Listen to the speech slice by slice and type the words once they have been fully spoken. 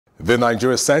The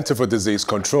Nigeria Center for Disease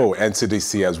Control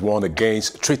NCDC has warned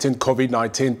against treating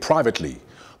COVID-19 privately,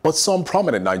 but some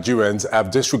prominent Nigerians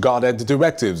have disregarded the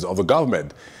directives of the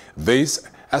government. This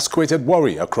has created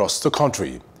worry across the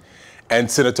country.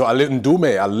 And Senator Ali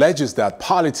Ndume alleges that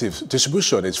palliative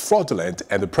distribution is fraudulent,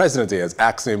 and the president has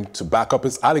asked him to back up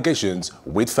his allegations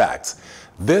with facts.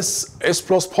 This is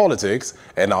Plus Politics,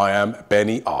 and I am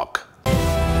Benny Ark.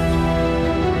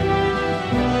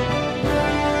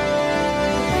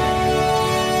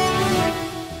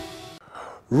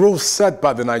 Rules set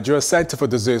by the Nigeria Center for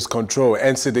Disease Control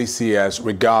NCDC as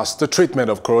regards the treatment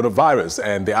of coronavirus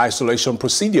and the isolation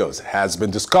procedures has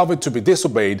been discovered to be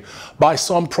disobeyed by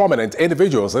some prominent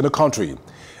individuals in the country.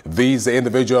 These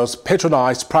individuals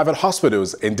patronize private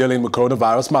hospitals in dealing with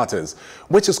coronavirus matters,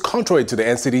 which is contrary to the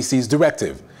NCDC's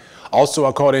directive. Also,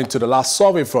 according to the last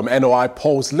survey from NOI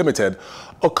Polls Limited,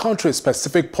 a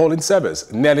country-specific polling service,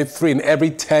 nearly 3 in every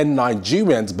 10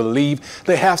 Nigerians believe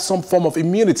they have some form of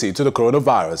immunity to the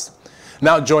coronavirus.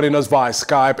 Now joining us via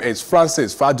Skype is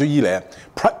Francis Faduyile,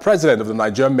 President of the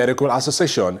Nigerian Medical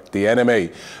Association, the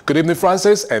NMA. Good evening,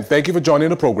 Francis, and thank you for joining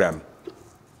the program.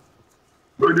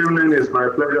 Good evening. It's my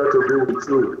pleasure to be with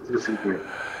you this evening.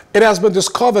 It has been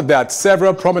discovered that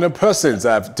several prominent persons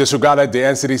have disregarded the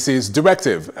NCDC's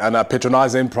directive and are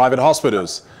patronizing private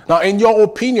hospitals. Now, in your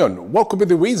opinion, what could be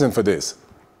the reason for this?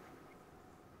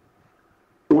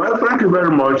 Well, thank you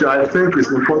very much. I think it's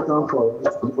important for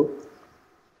us to know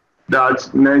that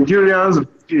Nigerians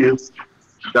believe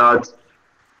that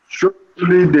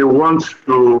surely they want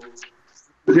to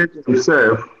protect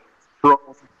themselves from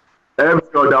every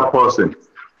other person.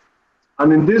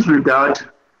 And in this regard,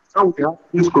 now we have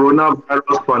this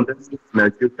coronavirus pandemic in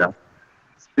Nigeria.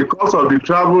 Because of the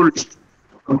travel restrictions,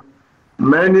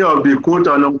 many of the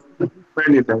quote-unquote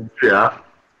men in Nigeria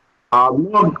have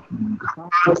not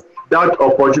had that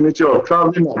opportunity of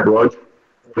traveling abroad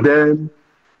for them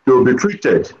to be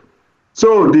treated.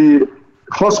 So the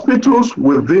hospitals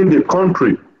within the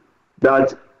country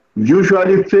that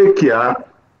usually take care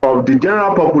of the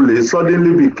general populace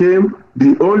suddenly became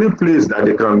the only place that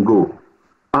they can go.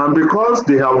 And because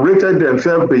they have rated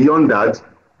themselves beyond that,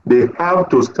 they have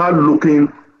to start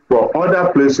looking for other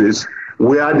places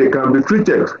where they can be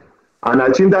treated. And I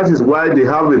think that is why they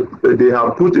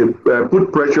have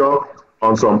put pressure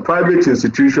on some private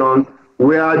institutions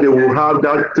where they will have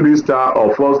that 3-star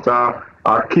or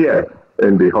 4-star care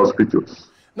in the hospitals.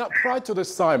 Now, prior to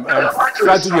this time,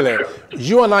 Faduyile,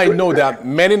 you and I know that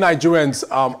many Nigerians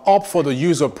opt for the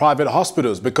use of private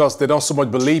hospitals because they don't so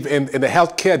much believe in the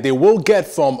health care they will get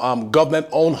from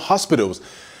government-owned hospitals.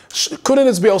 Couldn't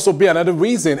this also be another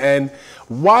reason? And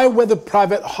why were the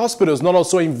private hospitals not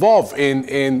also involved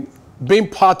in being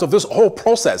part of this whole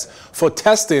process for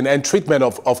testing and treatment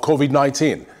of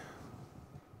COVID-19?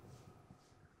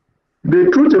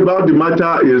 The truth about the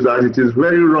matter is that it is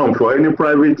very wrong for any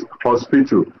private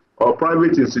hospital or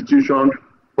private institution,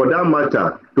 for that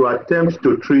matter, to attempt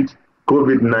to treat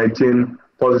COVID-19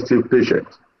 positive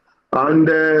patients. And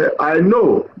I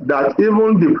know that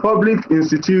even the public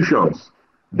institutions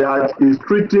that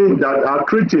are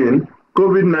treating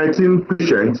COVID-19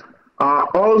 patients are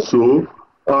also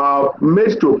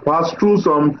made to pass through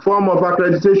some form of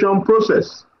accreditation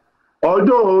process.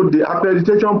 Although the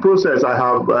accreditation process, I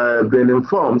have been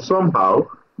informed somehow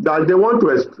that they want to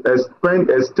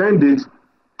extend it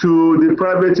to the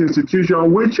private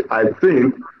institution, which I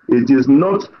think it is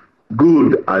not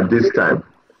good at this time.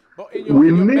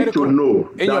 We need to know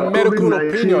that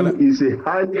COVID-19 is a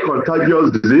highly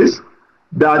contagious disease,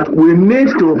 that we need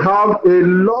to have a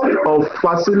lot of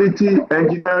facility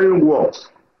engineering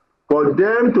works for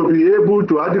them to be able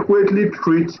to adequately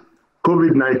treat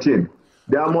COVID-19.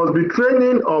 There must be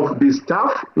training of the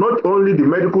staff, not only the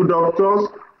medical doctors,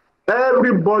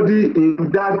 everybody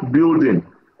in that building,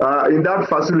 in that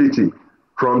facility,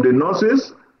 from the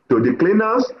nurses to the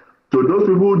cleaners, to those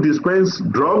people who dispense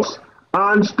drugs,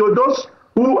 and to those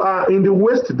who are in the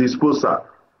waste disposal.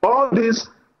 All these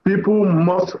people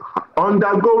must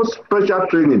undergo special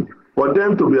training for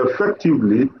them to be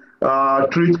effectively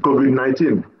treat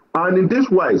COVID-19. And in this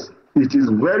wise, it is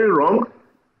very wrong,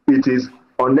 it is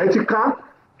unethical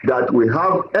that we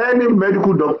have any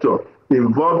medical doctor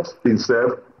involved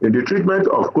himself in the treatment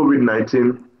of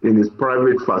COVID-19 in his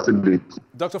private facility.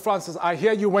 Dr. Francis, I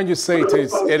hear you when you say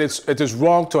it is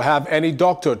wrong to have any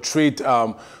doctor treat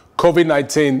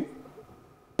COVID-19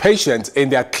 patients in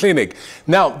their clinic.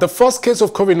 Now, the first case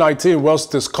of COVID-19 was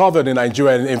discovered in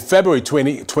Nigeria in February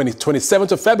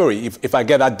 27th of February, if I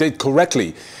get that date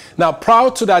correctly. Now,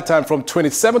 prior to that time, from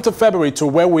 27th of February to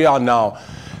where we are now,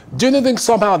 Do you think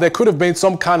somehow there could have been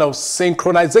some kind of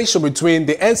synchronization between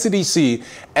the NCDC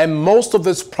and most of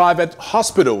these private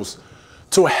hospitals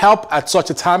to help at such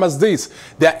a time as this?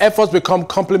 Their efforts become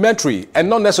complementary and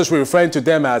not necessarily referring to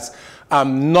them as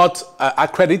not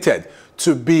accredited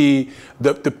to be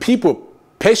the people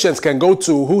patients can go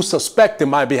to who suspect they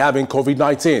might be having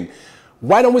COVID-19.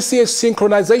 Why don't we see a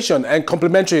synchronization and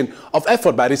complementary of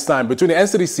effort by this time between the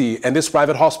NCDC and these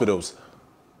private hospitals?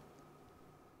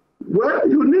 Well,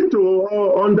 you need to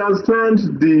understand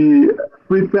the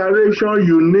preparation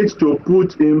you need to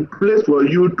put in place for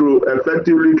you to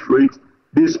effectively treat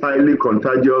this highly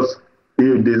contagious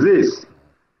disease.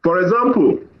 For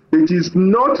example, it is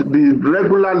not the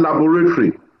regular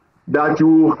laboratory that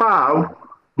you have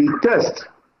the test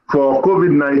for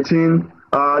COVID-19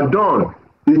 done.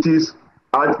 It is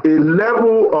at a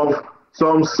level of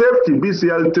some safety,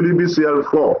 BCL3,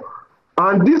 BCL4.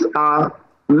 And these are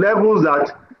levels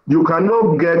that you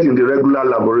cannot get in the regular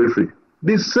laboratory.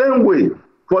 The same way,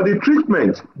 for the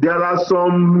treatment, there are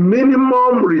some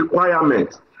minimum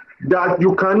requirements that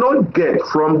you cannot get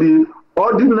from the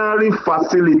ordinary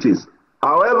facilities.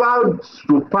 However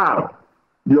superb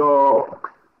your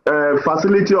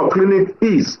facility or clinic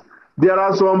is, there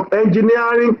are some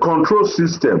engineering control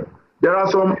system, there are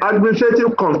some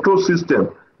administrative control system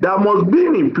that must be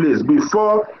in place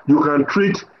before you can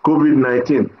treat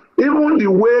COVID-19. Even the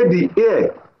way the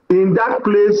air in that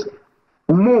place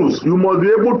moves, you must be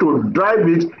able to drive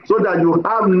it so that you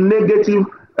have negative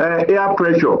air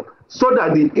pressure, so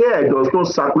that the air does not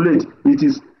circulate. It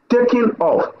is taken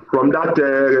off from that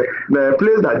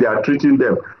place that they are treating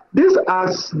them. These are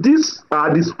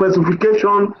the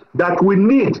specifications that we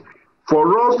need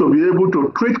for us to be able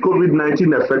to treat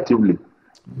COVID-19 effectively.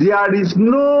 There is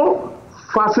no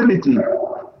facility,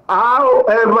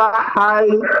 however high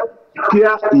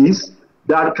care is,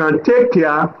 that can take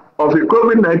care of a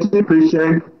COVID-19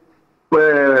 patient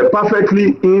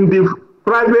perfectly in the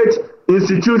private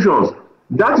institutions.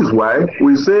 That is why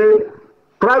we say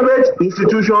private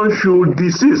institutions should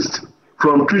desist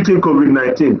from treating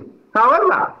COVID-19.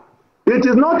 However, it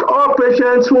is not all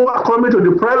patients who are coming to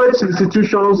the private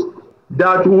institutions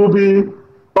that will be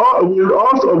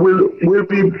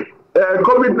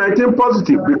COVID-19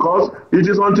 positive, because it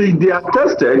is until they are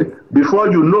tested before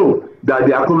you know that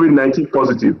they are COVID-19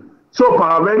 positive. So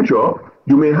peradventure,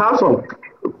 you may have some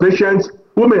patients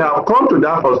who may have come to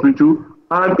that hospital,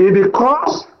 and in the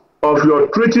course of your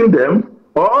treating them,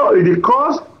 or in the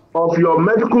course of your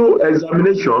medical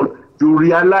examination, you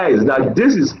realize that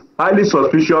this is highly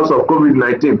suspicious of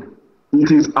COVID-19.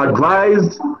 It is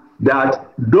advised that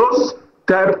those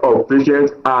type of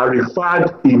patients are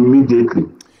referred immediately,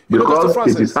 because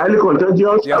it is highly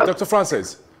contagious. Yeah, Dr.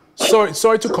 Francis,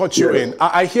 sorry to cut you in.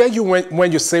 I hear you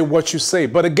when you say what you say,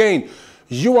 but again,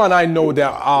 you and I know that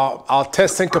our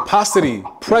testing capacity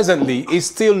presently is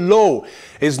still low.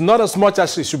 It's not as much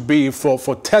as it should be for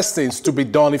testings to be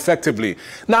done effectively.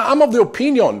 Now, I'm of the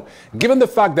opinion, given the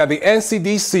fact that the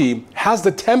NCDC has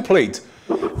the template,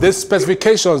 the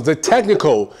specifications, the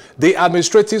technical, the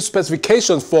administrative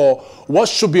specifications for what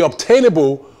should be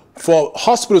obtainable for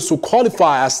hospitals to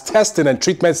qualify as testing and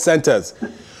treatment centers,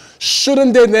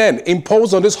 shouldn't they then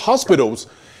impose on these hospitals,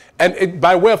 and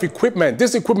by way of equipment,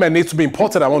 this equipment needs to be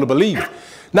imported, I want to believe.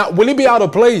 Now, will it be out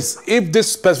of place if these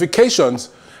specifications,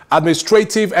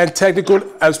 administrative and technical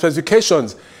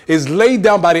specifications, is laid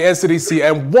down by the NCDC,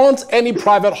 and once any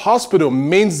private hospital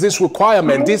meets this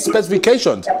requirement, these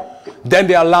specifications, then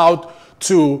they're allowed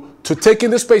to take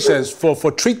in these patients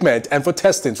for treatment and for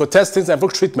testings and for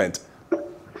treatment?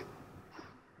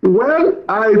 Well,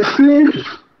 I think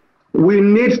we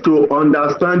need to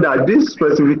understand that these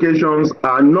specifications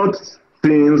are not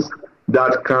things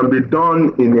that can be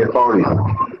done in a hurry.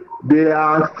 They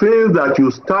are things that you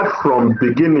start from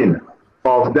beginning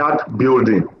of that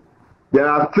building. There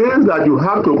are things that you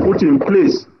have to put in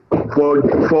place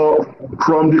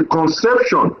from the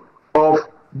conception of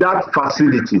that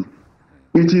facility.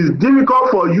 It is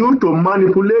difficult for you to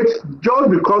manipulate just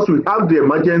because we have the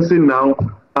emergency now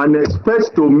and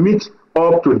expect to meet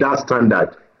up to that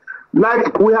standard.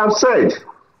 Like we have said,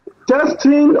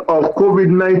 testing of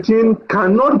COVID-19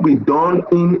 cannot be done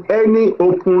in any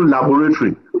open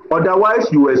laboratory.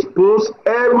 Otherwise, you expose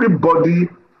everybody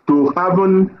to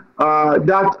having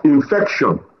that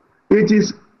infection. It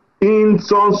is in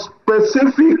some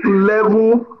specific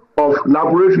level of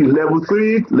laboratory, level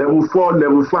 3, level 4,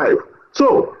 level 5.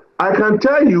 So I can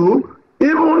tell you,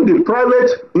 even the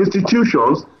private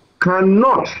institutions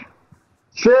cannot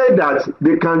say that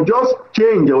they can just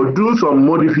change or do some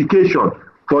modification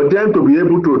for them to be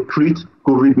able to treat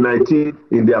COVID-19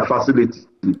 in their facility.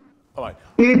 All right.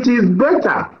 It is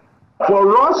better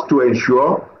for us to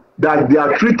ensure that they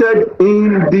are treated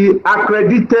in the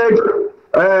accredited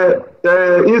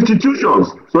institutions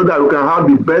so that we can have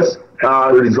the best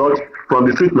result from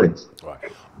the treatment.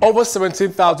 Right. Over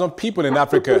 17,000 people in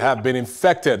Africa have been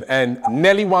infected and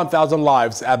nearly 1,000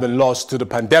 lives have been lost to the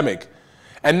pandemic.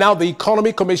 And now the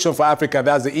Economic Commission for Africa,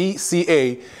 that's the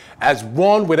ECA, has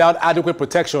warned without adequate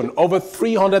protection, over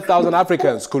 300,000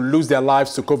 Africans could lose their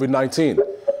lives to COVID-19.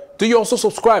 Do you also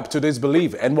subscribe to this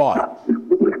belief, and why?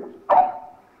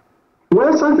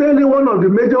 Well, certainly one of the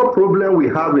major problems we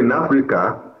have in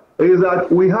Africa is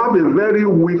that we have a very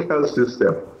weak health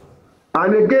system.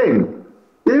 And again,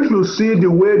 if you see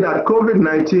the way that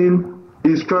COVID-19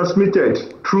 is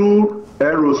transmitted through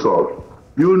aerosol,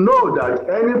 you know that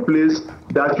any place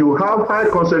that you have high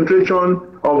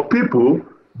concentration of people,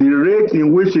 the rate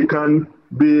in which it can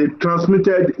be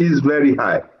transmitted is very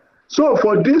high. So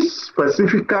for these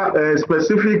specific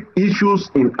issues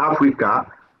in Africa,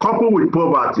 coupled with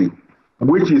poverty,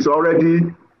 which is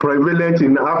already prevalent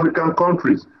in African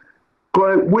countries,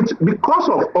 because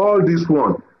of all this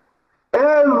one,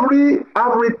 every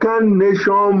African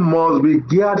nation must be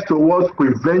geared towards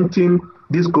preventing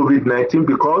this COVID-19,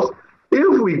 because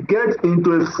if we get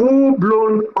into a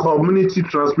full-blown community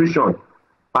transmission,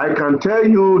 I can tell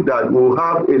you that we'll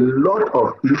have a lot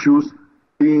of issues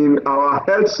in our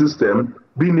health system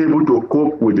being able to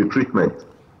cope with the treatment.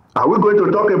 Are we going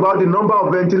to talk about the number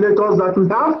of ventilators that we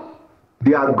have?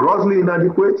 They are grossly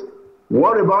inadequate.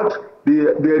 What about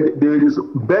the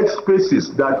bed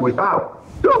spaces that we have?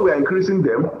 So we are increasing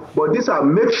them, but these are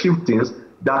makeshift things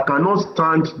that cannot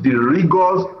stand the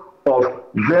rigors of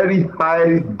very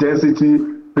high density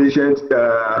patient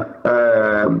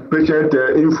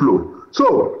inflow.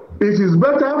 So it is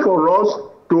better for us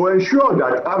to ensure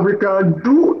that Africa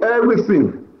do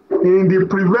everything in the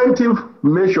preventive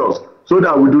measures so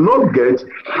that we do not get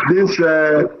this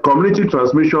community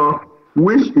transmission,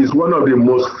 which is one of the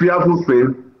most fearful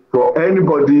things for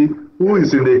anybody who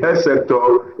is in the health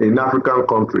sector in African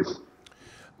countries.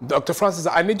 Dr. Francis,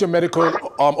 I need your medical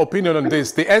opinion on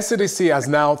this. The NCDC has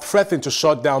now threatened to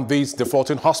shut down these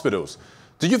defaulting hospitals.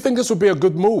 Do you think this would be a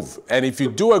good move? And if you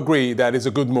do agree that it's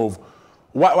a good move,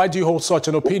 why do you hold such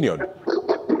an opinion?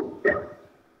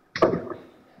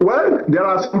 Well, there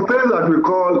are some things that we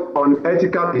call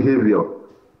unethical behavior.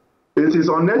 It is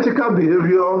unethical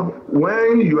behavior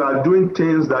when you are doing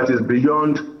things that is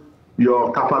beyond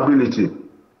your capability.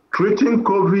 Treating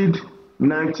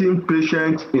COVID-19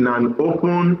 patients in an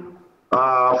open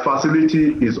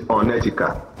facility is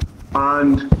unethical.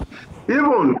 And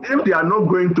even if they are not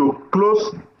going to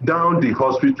close down the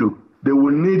hospital, they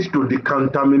will need to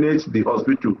decontaminate the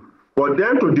hospital. For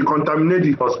them to decontaminate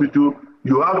the hospital,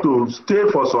 you have to stay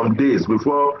for some days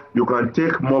before you can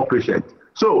take more patients.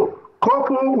 So,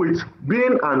 coupled with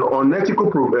being an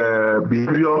unethical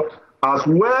behavior, as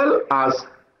well as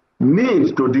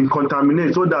need to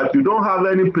decontaminate so that you don't have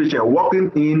any patient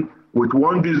walking in with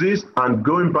one disease and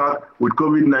going back with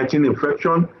COVID-19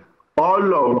 infection,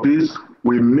 all of this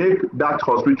will make that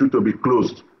hospital to be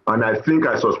closed. And I think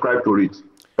I subscribe to it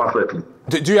perfectly.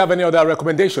 Do you have any other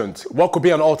recommendations? What could be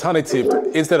an alternative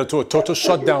instead of to a total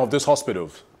shutdown of these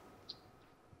hospitals?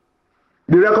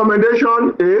 The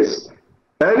recommendation is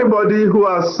anybody who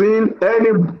has seen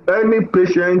any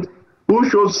patient who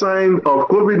shows signs of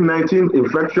COVID-19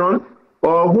 infection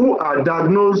or who are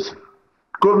diagnosed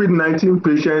COVID-19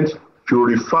 patients should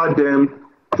refer them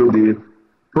to the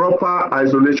proper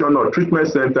isolation or treatment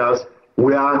centers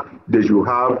where they should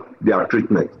have their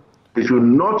treatment. They should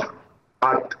not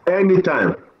at any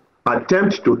time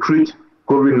attempt to treat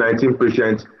COVID-19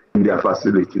 patients in their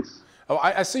facilities. Oh,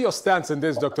 I see your stance in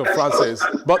this, Dr. Francis,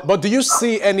 but do you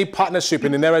see any partnership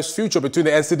in the nearest future between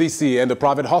the NCDC and the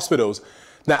private hospitals?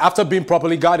 Now, after being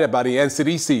properly guided by the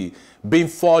NCDC, being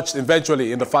forged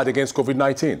eventually in the fight against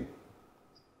COVID-19?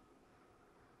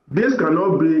 This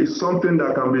cannot be something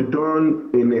that can be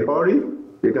done in a hurry.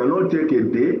 It cannot take a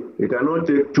day. It cannot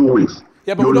take 2 weeks.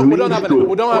 Yeah, but we don't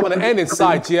have an end in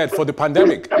sight yet for the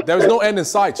pandemic. There is no end in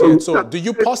sight yet. So do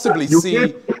you possibly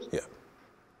see...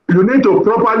 You need to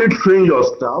properly train your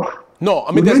staff. No,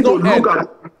 I mean, there's no end.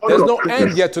 There's no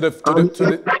end yet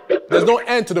there's no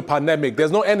end to the pandemic.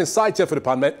 There's no end in sight yet for the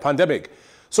pandemic.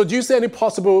 So do you see any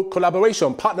possible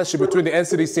collaboration, partnership between the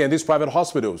NCDC and these private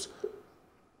hospitals?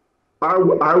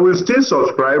 I will still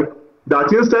subscribe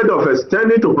that instead of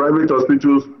extending to private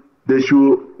hospitals, they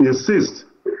should insist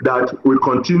that we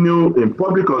continue in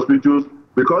public hospitals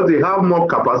because they have more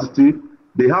capacity,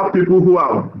 they have people who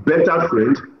are better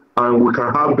trained, and we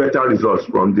can have better results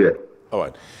from there. All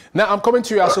right. Now, I'm coming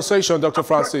to your association, Dr.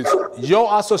 Francis.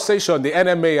 Your association, the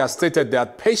NMA, has stated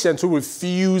that patients who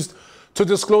refused to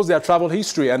disclose their travel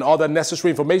history and other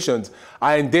necessary information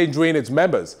are endangering its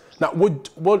members. Now,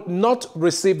 would not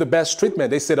receive the best treatment,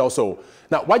 they said also.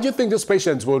 Now, why do you think these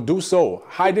patients will do so,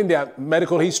 hiding their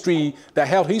medical history, their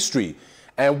health history?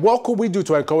 And what could we do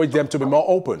to encourage them to be more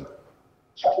open?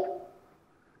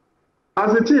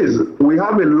 As it is, we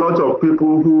have a lot of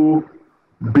people who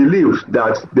believe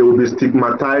that they will be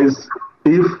stigmatized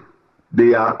if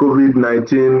they are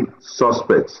COVID-19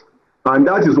 suspects. And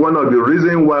that is one of the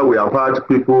reasons why we have had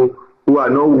people who are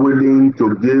not willing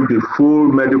to give the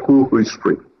full medical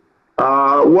history.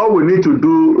 What we need to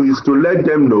do is to let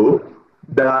them know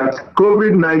that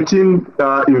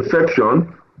COVID-19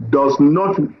 infection does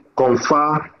not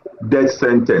confer death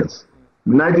sentence.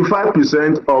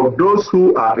 95% of those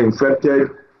who are infected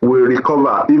will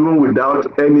recover even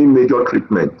without any major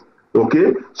treatment.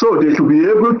 Okay? So they should be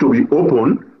able to be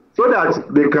open so that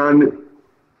they can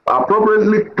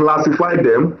appropriately classify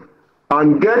them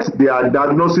and get their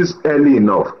diagnosis early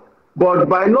enough. But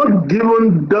by not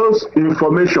giving those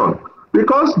information,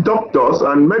 because doctors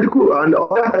and medical and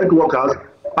other health workers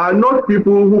are not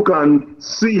people who can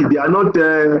see, they are not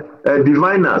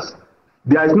diviners.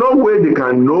 There is no way they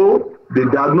can know the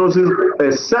diagnosis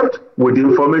except with the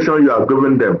information you have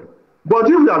given them. But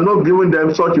if you have not given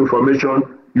them such information,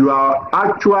 you are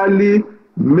actually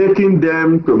making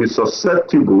them to be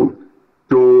susceptible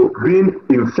to being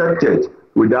infected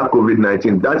with that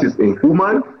COVID-19. That is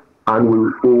inhuman, and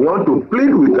we want to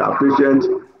plead with our patients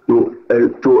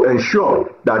to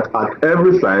ensure that at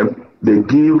every time they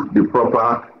give the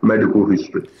proper medical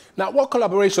history. Now, what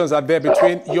collaborations are there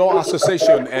between your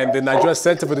association and the Nigeria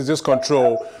Center for Disease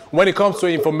Control when it comes to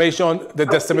information, the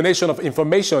dissemination of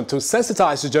information to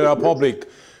sensitize the general public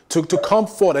to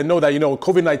comfort and know that,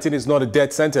 COVID-19 is not a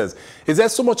death sentence? Is there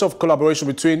so much of collaboration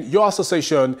between your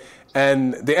association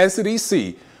and the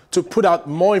NCDC to put out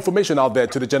more information out there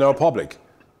to the general public?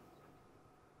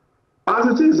 As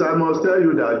it is, I must tell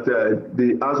you that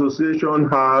the association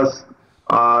has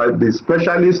the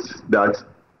specialists that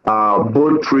are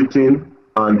both treating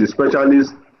and the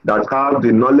specialists that have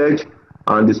the knowledge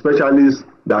and the specialists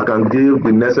that can give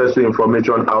the necessary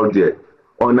information out there.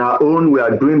 On our own, we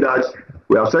are doing that.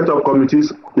 We have set up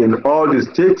committees in all the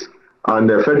states and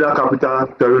the federal capital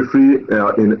territory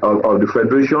of the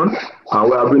federation, and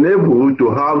we have been able to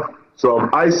have some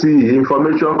ICE,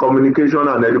 information, communication,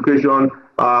 and education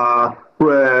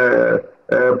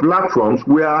platforms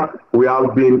where we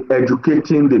have been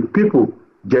educating the people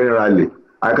generally.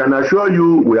 I can assure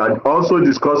you we are also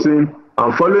discussing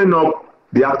and following up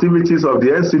the activities of the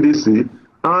NCDC,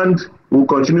 and we'll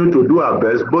continue to do our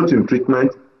best both in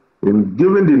treatment, in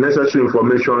giving the necessary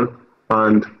information,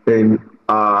 and in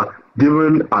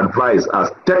giving advice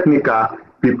as technical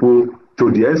people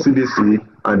to the NCDC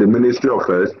and the Ministry of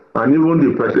Health, and even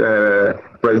the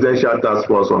Presidential Task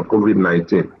Force on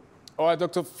COVID-19. All right,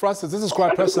 Dr. Francis, this is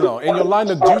quite personal. In your line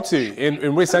of duty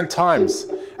in recent times,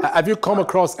 have you come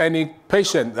across any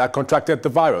patient that contracted the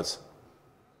virus?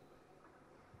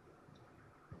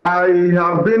 I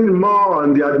have been more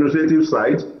on the administrative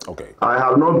side. Okay. I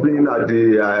have not been at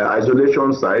the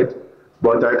isolation side,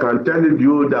 but I can tell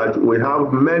you that we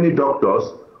have many doctors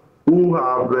who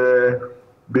have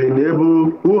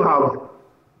who have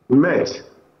met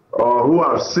or who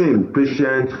have seen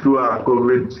patients who are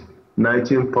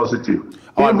COVID-19 positive,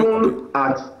 even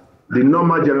at the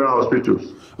normal general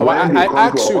hospitals. I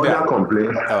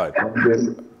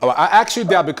asked you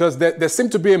that because there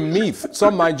seems to be a myth.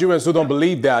 Some Nigerians who don't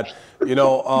believe that,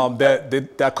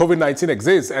 that COVID-19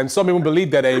 exists, and some even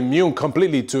believe that they're immune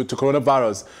completely to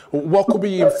coronavirus. What could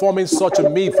be informing such a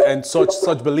myth and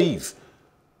such belief?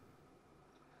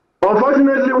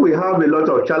 Unfortunately, we have a lot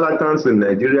of charlatans in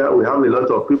Nigeria. We have a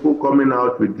lot of people coming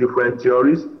out with different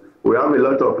theories. We have a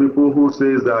lot of people who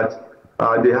say that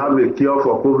they have a cure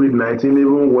for COVID-19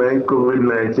 even when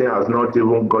COVID-19 has not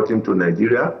even gotten to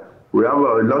Nigeria. We have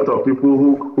a lot of people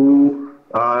who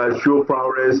show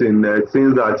prowess in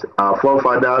things that our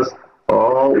forefathers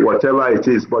or whatever it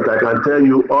is. But I can tell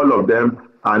you all of them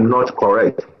are not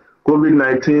correct.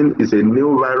 COVID-19 is a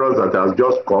new virus that has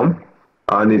just come,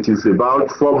 and it is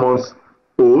about 4 months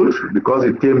old because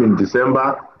it came in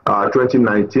December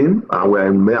 2019, and we're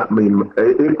in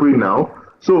April now.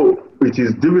 So it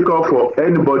is difficult for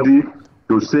anybody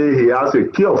to say he has a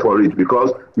cure for it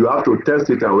because you have to test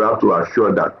it and we have to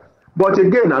assure that. But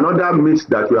again, another myth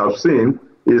that we have seen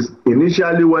is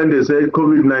initially when they say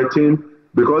COVID-19,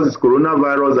 because it's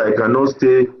coronavirus, I cannot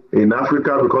stay in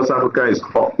Africa because Africa is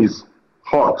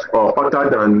hot or hotter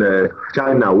than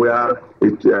China, where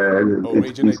it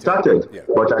started. Yeah.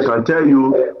 But I can tell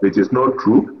you it is not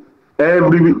true.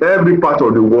 Every part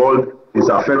of the world is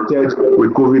affected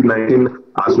with COVID-19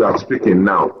 as we are speaking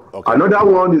now. Okay. Another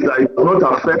one is that it does not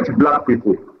affect black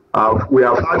people. We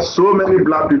have had so many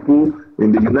black people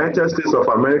in the United States of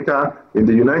America, in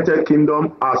the United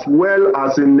Kingdom, as well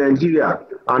as in Nigeria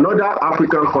and other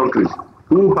African countries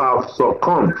who have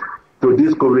succumbed to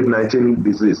this COVID-19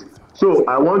 disease. So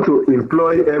I want to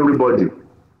employ everybody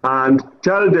and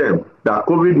tell them that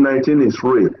COVID-19 is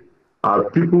real.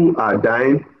 People are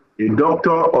dying. A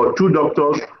doctor or two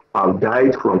doctors have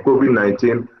died from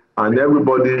COVID-19, and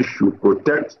everybody should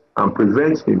protect and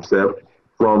prevent himself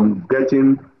from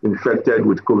getting infected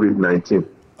with COVID-19.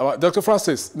 Dr.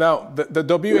 Francis, now the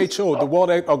WHO, the World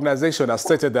Health Organization, has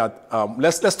stated that,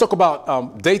 let's talk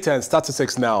about data and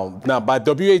statistics now. Now, by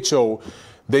WHO,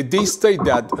 they did state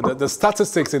that the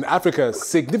statistics in Africa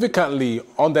significantly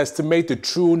underestimate the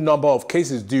true number of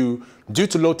cases due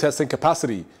to low testing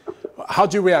capacity. How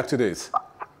do you react to this?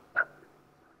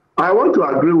 I want to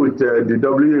agree with the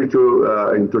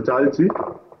WHO in totality,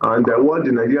 and what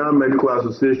the Nigerian Medical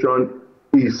Association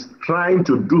is trying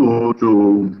to do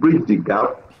to bridge the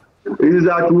gap is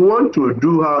that we want to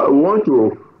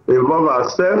involve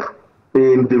ourselves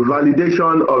in the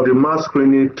validation of the mass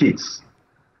screening kits.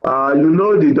 You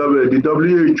know, the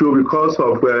WHO, because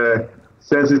of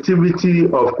sensitivity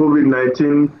of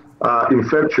COVID-19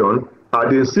 infection,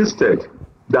 had insisted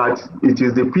that it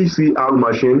is the PCR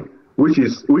machine, which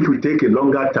will take a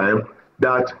longer time,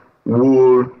 that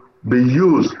will be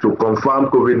used to confirm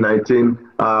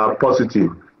COVID-19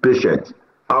 positive patients.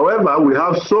 However, we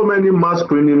have so many mass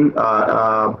screening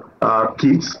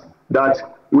kits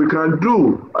that we can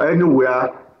do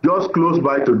anywhere, just close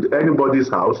by to anybody's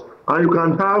house, and you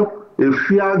can have a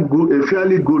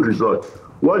fairly good result.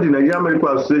 What the Nigerian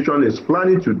Medical Association is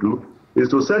planning to do is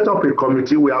to set up a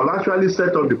committee. We have actually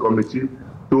set up the committee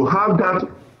to have that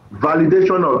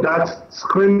validation of that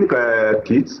screen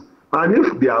kits, and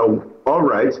if they are all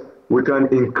right, we can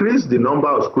increase the number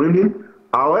of screening.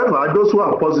 However, those who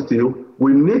are positive,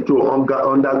 we need to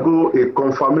undergo a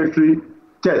confirmatory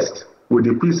test with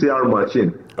the PCR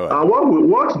machine. Right. And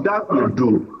what that will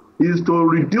do is to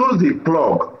reduce the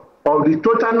clog of the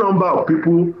total number of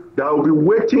people that will be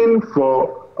waiting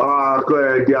for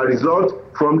their result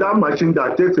from that machine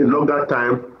that takes a longer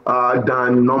time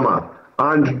than normal.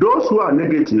 And those who are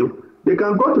negative, they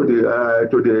can go to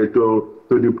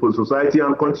the society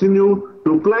and continue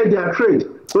to ply their trade,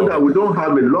 so that we don't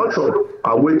have a lot of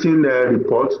awaiting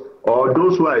reports or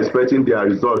those who are expecting their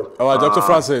result. All right, Dr.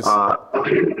 Francis.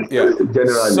 Yeah.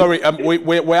 Generally. Sorry,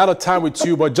 we're out of time with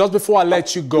you, but just before I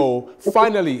let you go,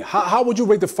 finally, how would you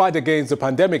rate the fight against the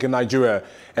pandemic in Nigeria?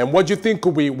 And what do you think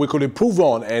we could improve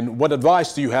on? And what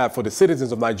advice do you have for the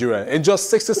citizens of Nigeria? In just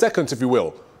 60 seconds, if you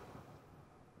will.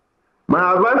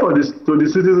 My advice to the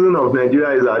citizens of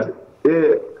Nigeria is that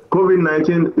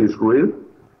COVID-19 is real.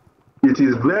 It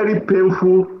is very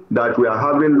painful that we are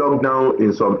having lockdown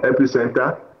in some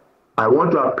epicenter. I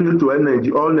want to appeal to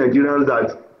all Nigerians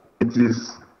that it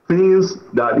is things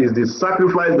that is the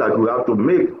sacrifice that we have to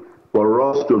make for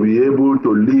us to be able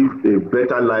to live a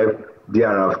better life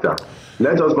thereafter.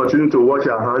 Let us continue to wash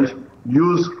our hands,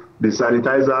 use the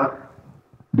sanitizer,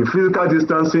 the physical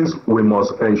distancing we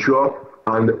must ensure,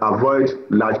 and avoid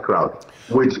large crowds.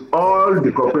 With all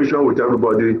the cooperation with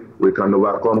everybody, we can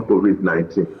overcome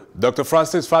COVID-19. Dr.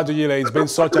 Francis Faduyile, it's been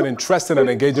such an interesting and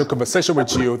engaging conversation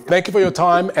with you. Thank you for your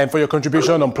time and for your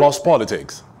contribution on Plus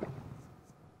Politics.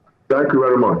 Thank you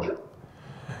very much.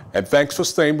 And thanks for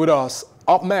staying with us.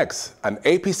 Up next, an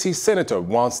APC senator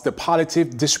wants the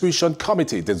Palliative Distribution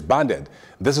Committee disbanded.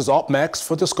 This is Up Next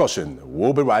for discussion.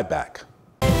 We'll be right back.